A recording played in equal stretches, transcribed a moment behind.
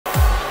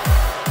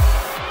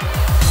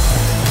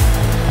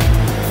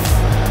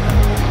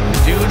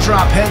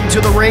Doudrop heading to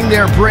the ring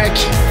there, Brick.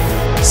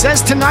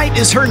 Says tonight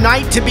is her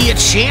night to be a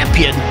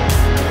champion.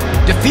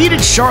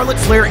 Defeated Charlotte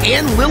Flair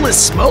and Lilith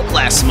Smoke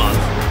last month.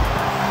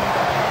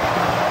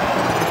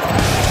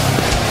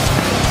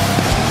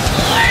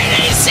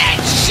 Ladies and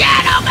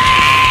gentlemen!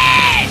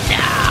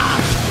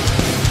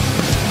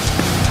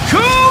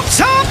 Cool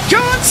Top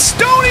Gun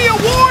Stony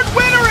Award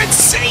winner in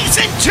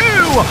Season 2,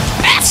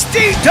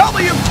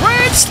 SDW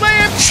Grand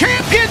Slam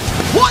champion,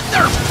 won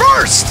their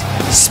first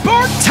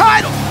Spark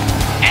title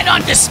and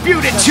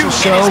undisputed 2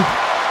 minutes.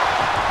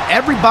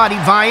 Everybody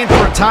vying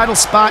for a title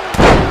spot.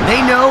 They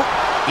know,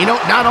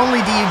 not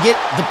only do you get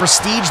the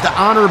prestige, the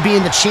honor of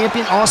being the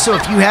champion, also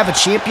if you have a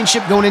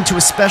championship going into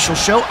a special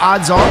show,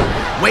 odds are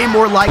way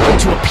more likely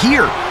to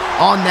appear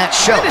on that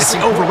show. It's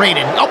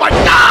overrated. Oh my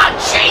God,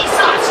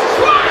 Jesus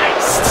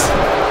Christ!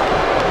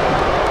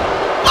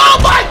 Oh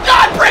my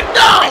God, Brick,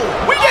 no!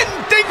 We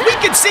didn't think we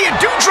could see a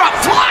Doudrop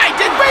fly,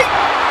 did we?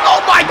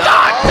 Oh my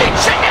God,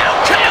 it's a new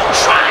kill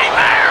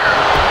driver!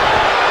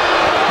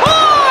 1,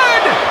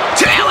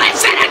 2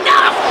 isn't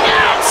enough,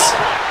 yes!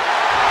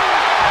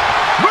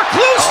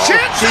 Recluse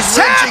chance to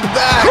tap!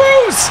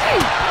 Cruz!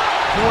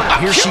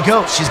 Here she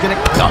goes. She's gonna.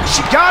 Oh,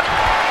 she got it!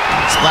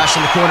 Splash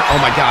in the corner. Oh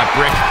my God,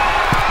 Brick.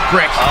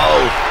 Brick.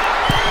 Oh.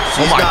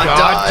 Oh my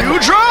God,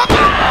 Doudrop!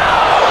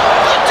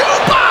 The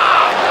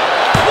two-bomb!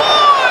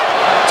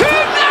 1, 2,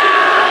 no!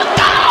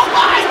 Oh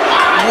my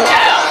God,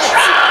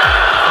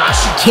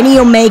 Doudrop! Kenny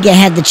Omega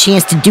had the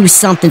chance to do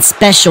something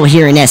special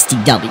here in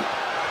SDW.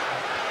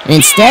 And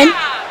instead,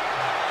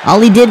 all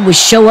he did was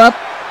show up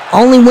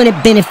only when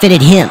it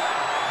benefited him.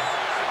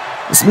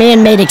 This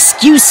man made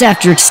excuse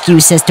after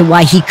excuse as to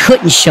why he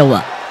couldn't show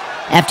up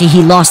after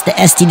he lost the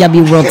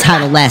SDW World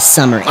title last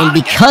summer, and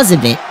because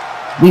of it,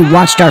 we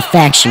watched our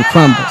faction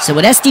crumble. So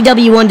at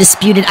SDW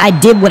Undisputed, I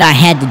did what I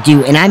had to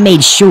do, and I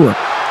made sure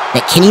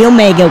that Kenny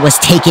Omega was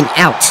taken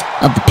out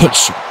of the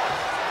picture.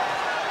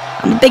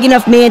 I'm a big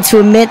enough man to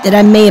admit that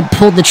I may have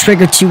pulled the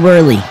trigger too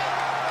early,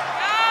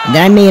 and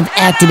that I may have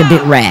acted a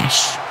bit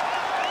rash.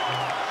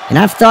 And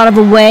I've thought of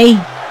a way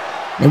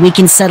that we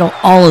can settle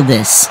all of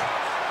this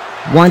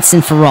once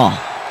and for all.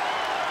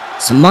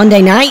 So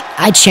Monday night,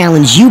 I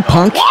challenge you,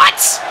 Punk,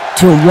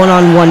 to a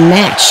one-on-one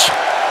match.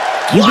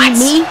 If you beat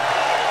me,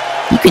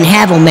 you can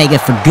have Omega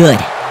for good.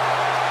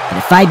 But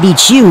if I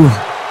beat you,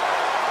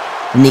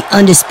 then the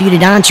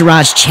Undisputed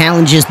Entourage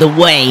challenges the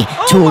way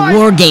to a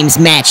War Games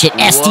match at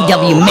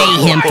SDW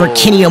Mayhem for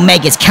Kenny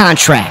Omega's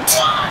contract.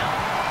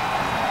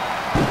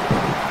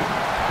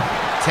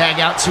 Tag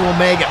out to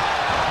Omega.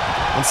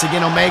 Once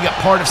again, Omega,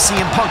 part of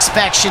CM Punk's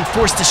faction,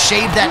 forced to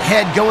shave that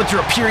head, going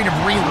through a period of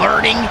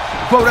relearning,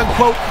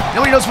 quote-unquote.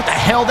 Nobody knows what the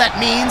hell that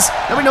means.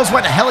 Nobody knows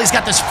why the hell he's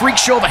got this freak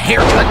show of a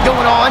haircut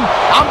going on.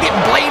 I'm getting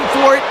blamed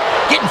for it,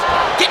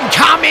 getting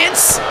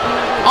comments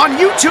on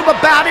YouTube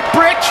about it,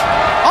 Brick.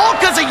 All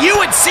because of you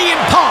and CM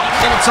Punk.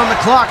 Minutes on the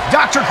clock.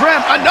 Dr.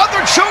 Graham,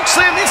 another choke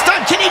slam. This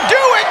time, can he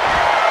do it?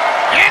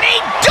 And he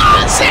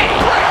does it!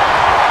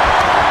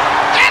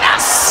 And a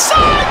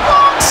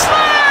sidewalk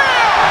slam!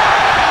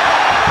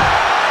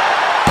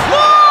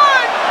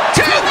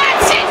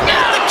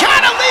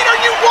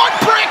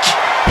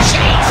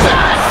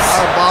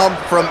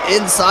 From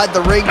inside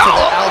the ring to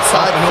the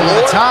outside over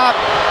the top.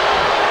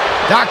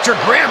 Dr.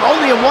 Graham,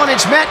 only a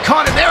 1-inch mat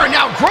caught him there, and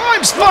now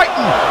Grimes fighting.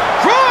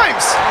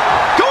 Grimes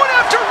going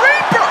after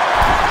Reaper.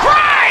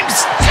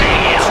 Grimes!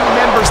 Damn! 2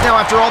 members now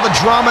after all the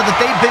drama that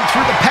they've been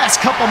through the past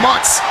couple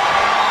months.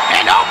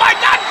 And oh my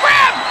God,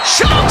 Graham!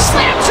 Choke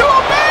slam to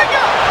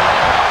Omega!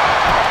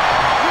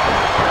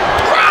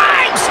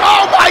 Grimes!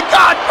 Oh my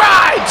God,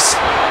 Grimes!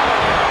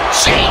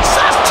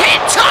 Jesus,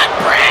 10-ton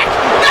Brick!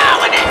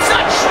 Now and it's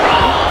a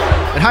draw!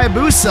 And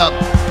Hayabusa,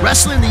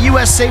 wrestling in the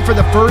USA for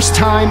the first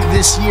time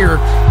this year,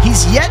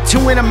 he's yet to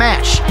win a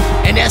match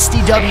in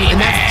SDW. And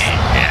that's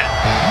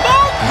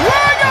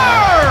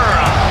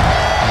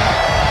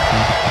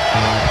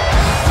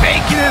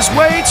making his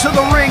way to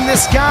the ring,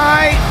 this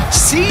guy,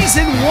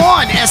 Season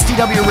 1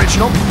 SDW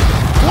original,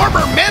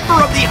 former member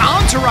of the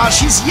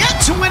Entourage. He's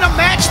yet to win a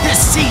match this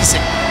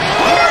season.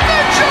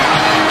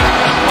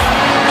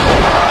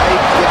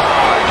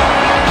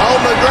 Oh,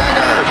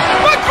 McGregor!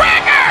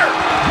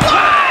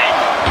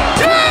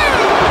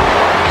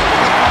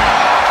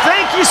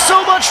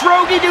 So much,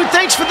 Rogie, dude.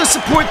 Thanks for the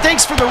support.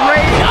 Thanks for the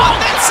raid. Oh,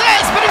 that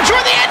says, but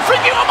enjoy the ad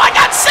preview. Oh my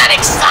God, setting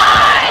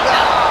sun!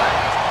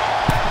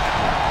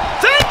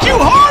 Thank you,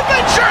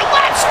 Harbinger.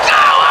 Let's go!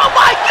 Oh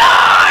my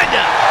God!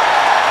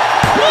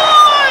 1,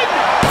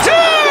 2.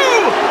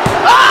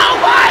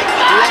 Oh my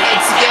God!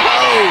 Let's go!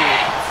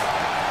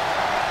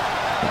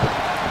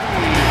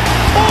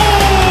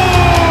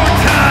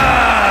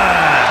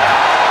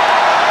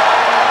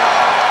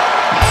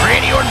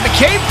 Randy Orton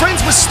became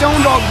friends with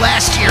Stone Dog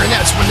last year, and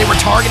that's when they were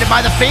targeted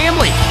by the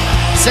family.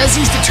 Says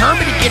he's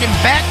determined to get him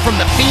back from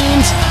the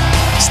Fiend.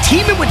 He's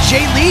teaming with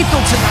Jay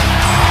Lethal tonight.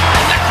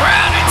 And the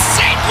crowd in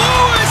St.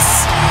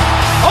 Louis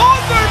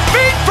on their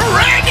feet for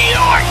Randy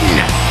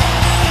Orton.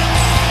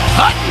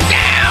 Hunting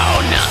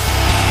down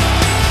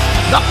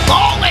the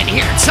Fallen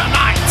here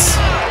tonight.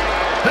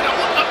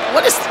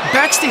 what is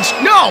backstage?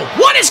 No!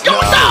 What is going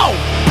on? No!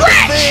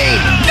 Brick!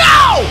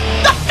 No!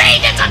 The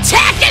Fiend is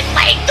attacking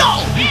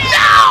Lethal!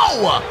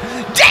 No!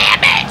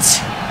 Damn it!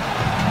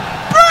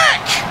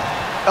 Brick!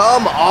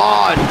 Come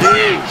on,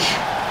 dude.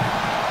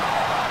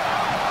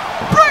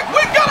 Brick,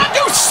 we gotta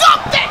do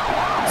something!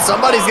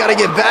 Somebody's got to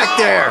get back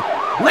there.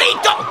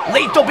 Lethal!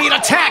 Lethal being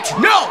attacked!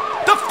 No!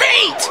 The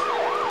Fiend!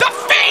 The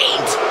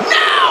Fiend!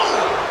 No!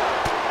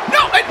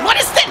 No! What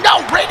is that?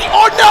 No, Randy!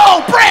 Or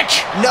no! Brick!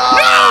 No!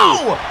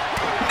 No!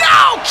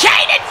 No!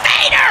 Kane and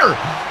Vader!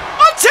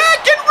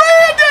 Attacking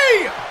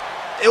Randy!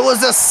 It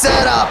was a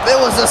setup. It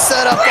was a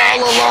setup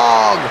all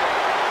along.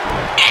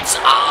 It's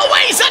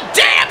always a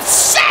damn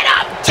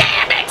setup,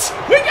 damn it!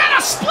 We got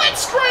a split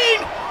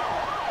screen!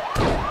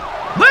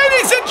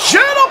 Ladies and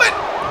gentlemen!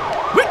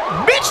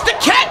 Mitch the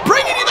Cat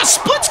bringing you the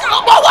split screen!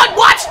 Oh,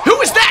 what? Who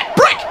is that?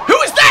 Brick!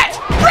 Who is that?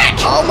 Brick!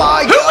 Oh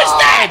my God! Who is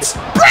that?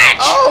 Brick!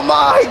 Oh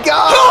my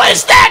God! Who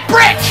is that?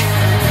 Brick!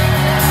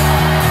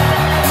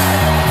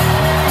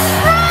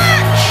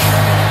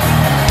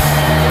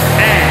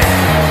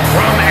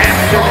 From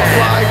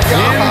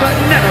Amsterdam, in the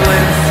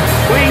Netherlands,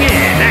 weighing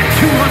in at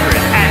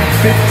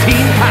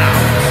 215 pounds.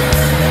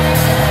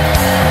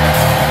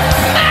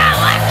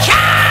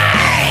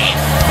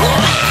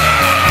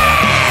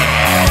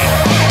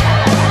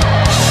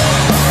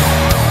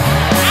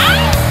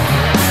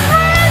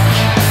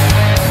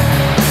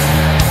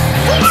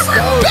 Former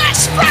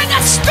best friend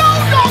of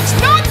Stone Dog's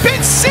not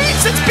been seen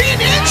since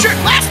being injured.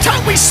 Last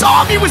time we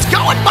saw him, he was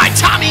going by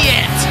Tommy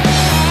Ant.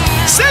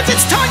 Says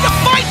it's time to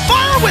fight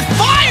fire with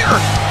fire.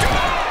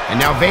 And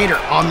now Vader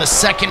on the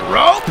second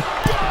rope.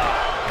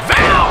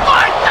 Val,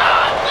 my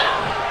God!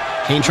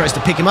 Kane tries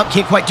to pick him up,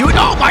 can't quite do it.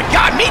 Oh my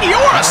God,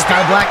 Meteora! Sky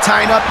Black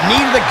tying up,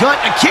 knee to the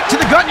gut, a kick to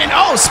the gut, and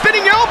oh,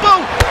 spinning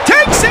elbow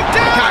takes him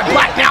down. Sky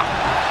Black now.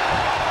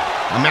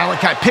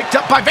 Malachi picked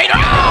up by Vader. Oh,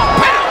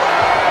 pow!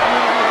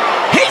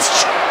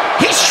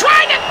 He's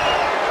trying to.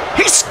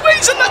 He's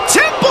squeezing the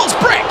temples,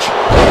 Brick.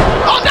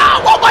 Oh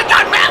no! Oh my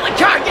God,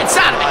 Malachi gets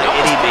out of it.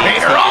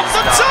 Vader off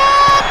the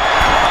top.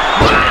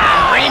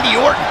 Wow, Randy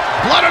Orton.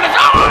 Blood on his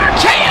arm.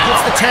 RKO.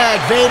 Gets the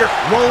tag. Vader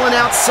rolling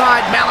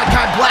outside.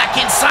 Malachi Black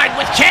inside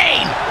with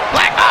Kane.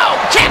 Black. Oh,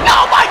 Kane.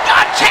 Oh my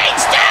God,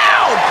 Kane's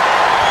down.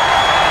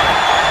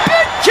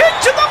 Big kick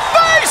to the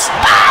face.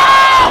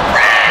 Oh,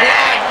 Brick.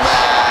 Black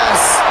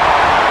mass.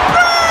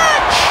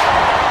 Brick.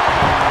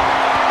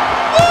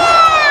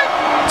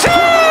 1, 2.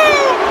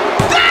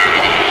 That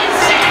is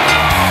it.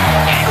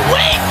 And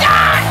we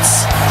got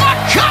a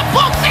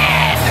couple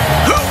men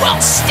who will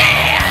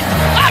stand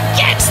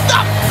against the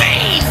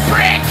Fiend,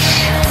 Brick.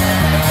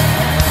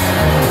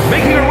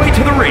 Making her way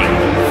to the ring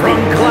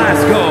from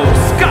Glasgow,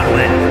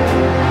 Scotland,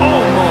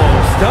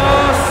 almost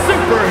a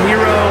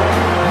superhero,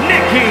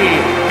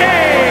 Nikki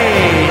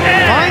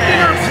A.F.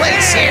 Finding her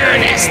place here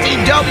in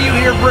SDW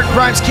here, Brick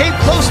Grimes came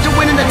close to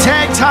winning the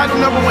tag title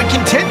 #1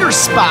 contender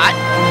spot.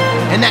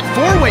 And that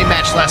four-way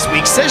match last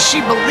week says she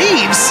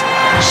believes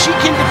she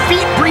can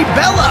defeat Brie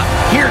Bella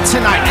here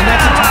tonight. And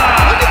that's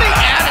look at the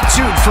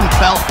attitude from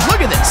Bella.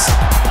 Look at this.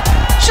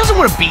 She doesn't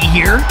want to be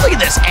here. Look at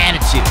this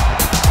attitude.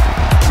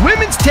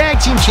 Women's Tag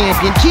Team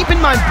Champion, keep in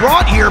mind,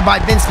 brought here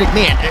by Vince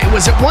McMahon. It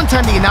was at one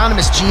time the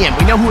anonymous GM.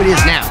 We know who it is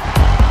now.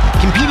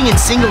 Competing in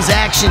singles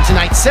action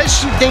tonight, says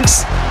she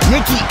thinks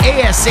Nikki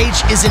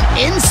ASH is an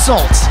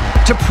insult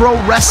to pro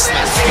wrestling.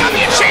 There's gotta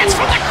be a chance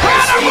for the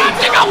crowd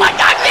erupting. Oh my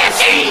God,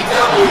 Nikki!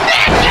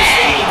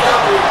 Nikki!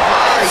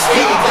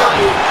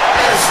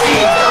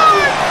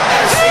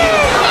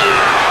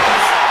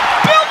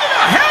 Building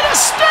a head of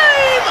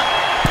steam!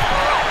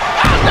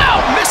 Oh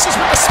no, misses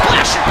with a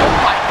splash of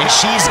light. And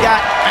she's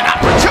got an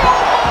opportunity.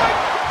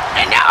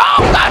 And now,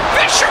 oh God,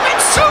 fisherman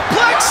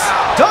suplex!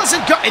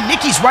 Doesn't go, and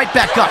Nikki's right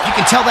back up. You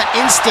can tell that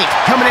instinct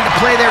coming into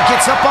play there.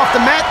 Gets up off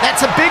the mat.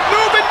 That's a big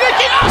move, and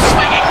Nikki, oh,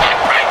 swinging that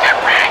breaker,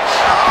 Brick!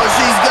 Oh,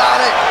 she's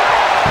got it.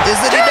 Is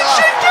it Did enough?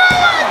 she do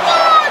it?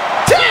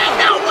 1,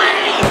 2, No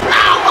way!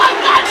 Oh my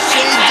God,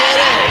 She did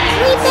it.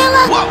 Brie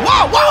Bella, whoa,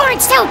 whoa, you whoa!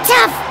 weren't so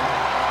tough.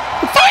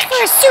 In fact, for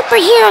a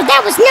superhero,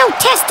 that was no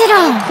test at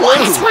all.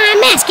 That's why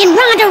I'm asking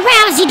Ronda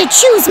Rousey to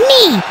choose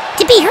me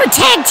to be her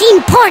tag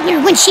team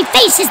partner when she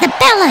faces the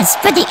Bellas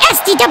for the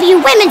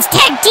SDW Women's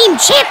Tag Team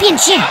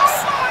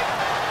Championships.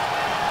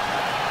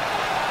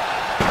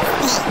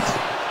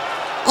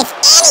 If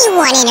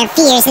anyone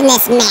interferes in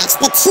this match,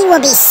 the T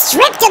will be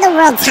stripped of the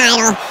world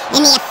title,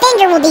 and the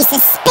offender will be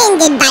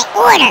suspended by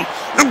order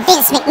of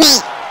Vince McMahon.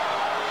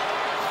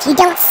 If you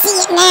don't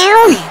see it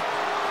now,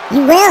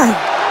 you will.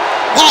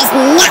 There is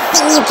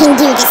nothing you can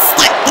do to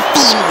stop the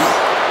family.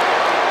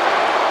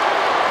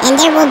 And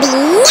there will be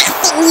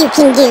nothing you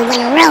can do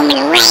when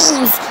Roman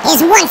Reigns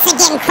is once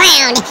again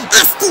crowned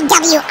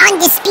SDW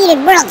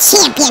Undisputed World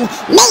Champion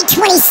May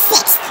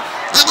 26th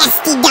at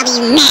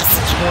SDW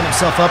Massacre. Pulling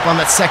himself up on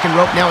that second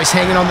rope. Now he's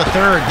hanging on the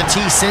third. The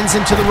T sends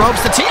him to the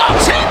ropes. The T, oh,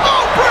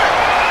 T-Bone, Brick!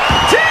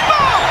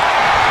 T-Bone!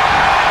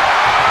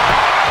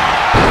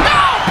 No,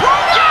 bro,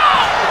 no!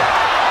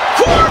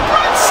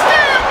 Corporate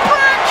stamp,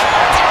 Brick!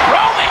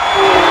 Roman!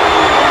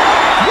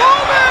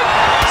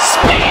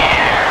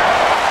 Spear!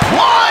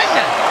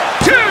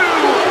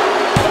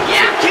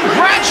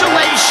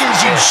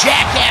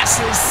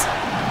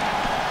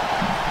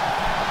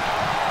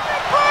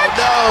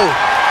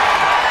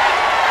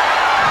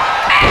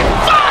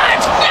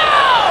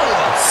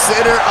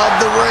 center of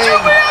the ring. Do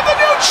we have a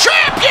new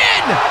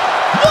champion?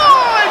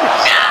 One!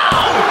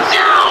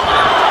 No!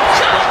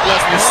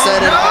 Lesnar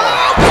set it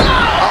up.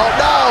 Oh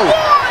no!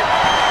 One!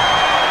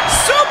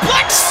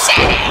 Suplex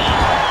City!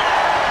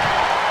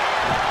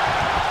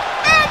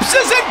 Epps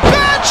is in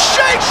bad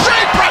shape.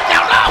 Shape right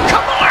now. No,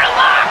 Kimura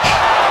lock!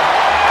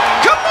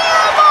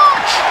 Kimura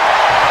lock.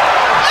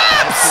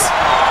 Epps!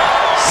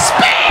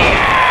 Spear!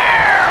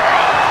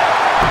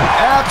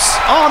 Epps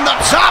on the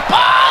top.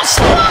 Oh,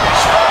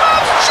 splash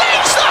moves!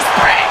 Jesus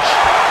break!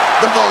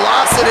 The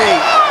velocity.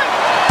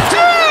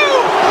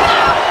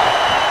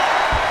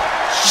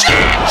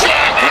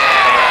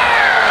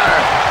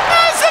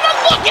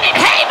 Looking at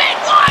Heyman,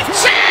 1,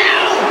 2!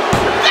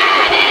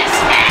 That is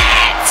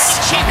it!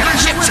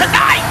 Championship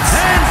tonight!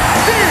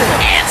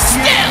 And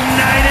still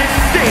United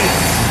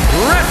States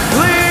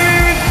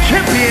Wrestling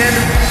Champion,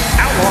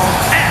 Outlaw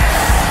X.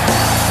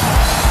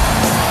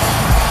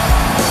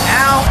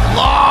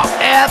 Outlaw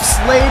Epps,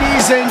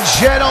 ladies and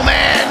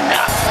gentlemen.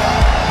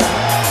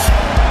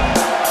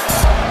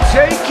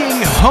 Taking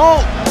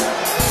home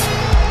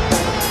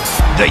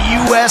the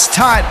U.S.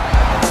 title.